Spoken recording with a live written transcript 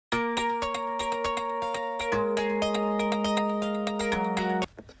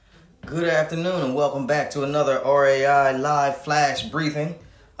Good afternoon and welcome back to another RAI live flash briefing.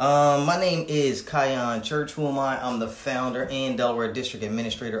 My name is Kion Church. Who am I? I'm the founder and Delaware District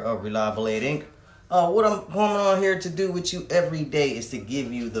Administrator of ReliableAid, Inc. What I'm going on here to do with you every day is to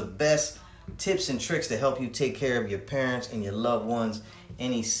give you the best tips and tricks to help you take care of your parents and your loved ones,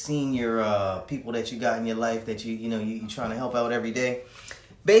 any senior people that you got in your life that you're trying to help out every day.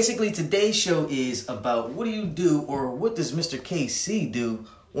 Basically, today's show is about what do you do, or what does Mr. KC do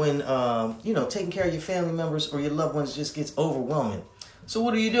when taking care of your family members or your loved ones just gets overwhelming. So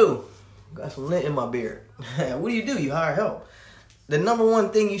what do? Got some lint in my beard. What do? You hire help. The number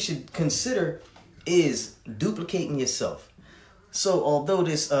one thing you should consider is duplicating yourself. So although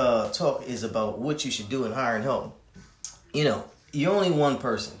this talk is about what you should do in hiring help, you're only one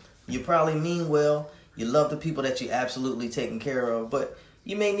person. You probably mean well. You love the people that you're absolutely taking care of, but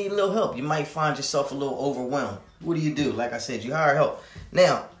you may need a little help. You might find yourself a little overwhelmed. What do? Like I said, you hire help.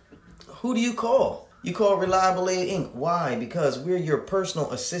 Now, who do you call? You call ReliableAid, Inc. Why? Because we're your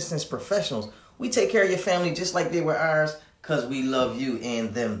personal assistance professionals. We take care of your family just like they were ours because we love you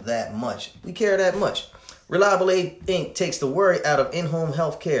and them that much. We care that much. ReliableAid, Inc. takes the worry out of in-home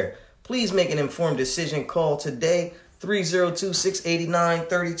health care. Please make an informed decision. Call today,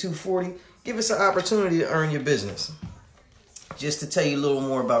 302-689-3240. Give us an opportunity to earn your business. Just to tell you a little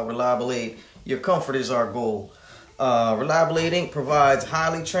more about ReliableAid, your comfort is our goal. ReliableAid, Inc. provides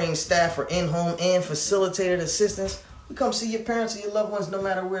highly trained staff for in-home and facilitated assistance. We come see your parents and your loved ones no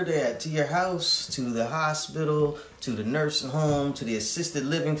matter where they're at. To your house, to the hospital, to the nursing home, to the assisted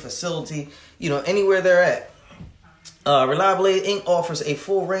living facility, anywhere they're at. ReliableAid, Inc. offers a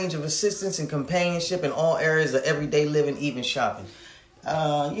full range of assistance and companionship in all areas of everyday living, even shopping.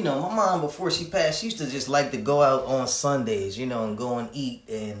 My mom, before she passed, she used to just like to go out on Sundays, and go and eat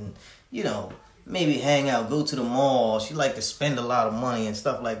and, maybe hang out, go to the mall. She liked to spend a lot of money and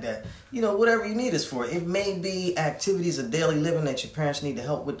stuff like that. Whatever you need us for. It may be activities of daily living that your parents need to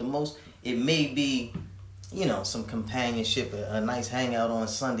help with the most. It may be, some companionship, a nice hangout on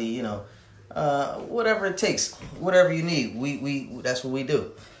Sunday, whatever it takes, whatever you need. We that's what we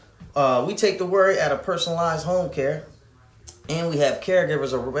do. We take the worry out of personalized home care. And we have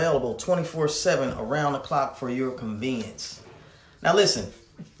caregivers available 24/7 around the clock for your convenience. Now listen,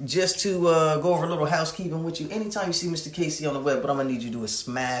 just to go over a little housekeeping with you. Anytime you see Mr. KC on the web, what I'm going to need you to do is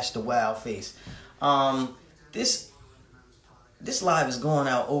smash the wow face. This live is going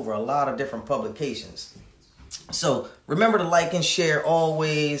out over a lot of different publications. So remember to like and share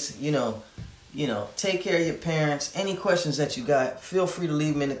always, take care of your parents. Any questions that you got, feel free to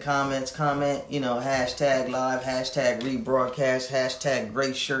leave them in the comments. Comment, hashtag live, hashtag rebroadcast, hashtag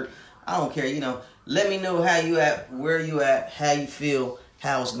gray shirt. I don't care, let me know how you at, where you at, how you feel,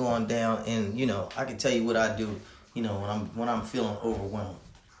 how it's going down. And, I can tell you what I do, when I'm feeling overwhelmed.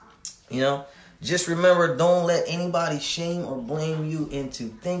 Just remember, don't let anybody shame or blame you into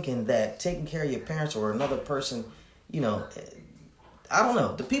thinking that taking care of your parents or another person, I don't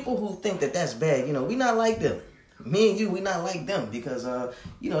know. The people who think that that's bad, we not like them. Me and you, we not like them because,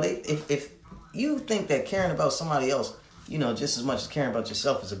 if you think that caring about somebody else, just as much as caring about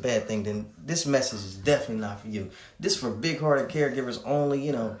yourself is a bad thing, then this message is definitely not for you. This is for big-hearted caregivers only,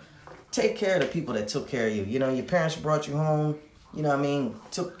 Take care of the people that took care of you. Your parents brought you home,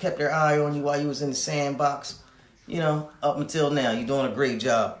 kept their eye on you while you was in the sandbox. Up until now, you're doing a great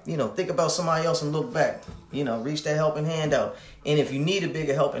job. Think about somebody else and look back. Reach that helping hand out. And if you need a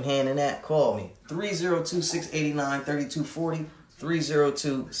bigger helping hand than that, call me. 302-689-3240.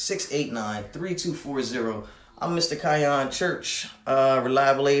 302-689-3240. I'm Mr. Kion Church.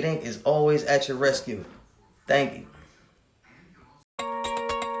 ReliableAid, Inc. is always at your rescue. Thank you.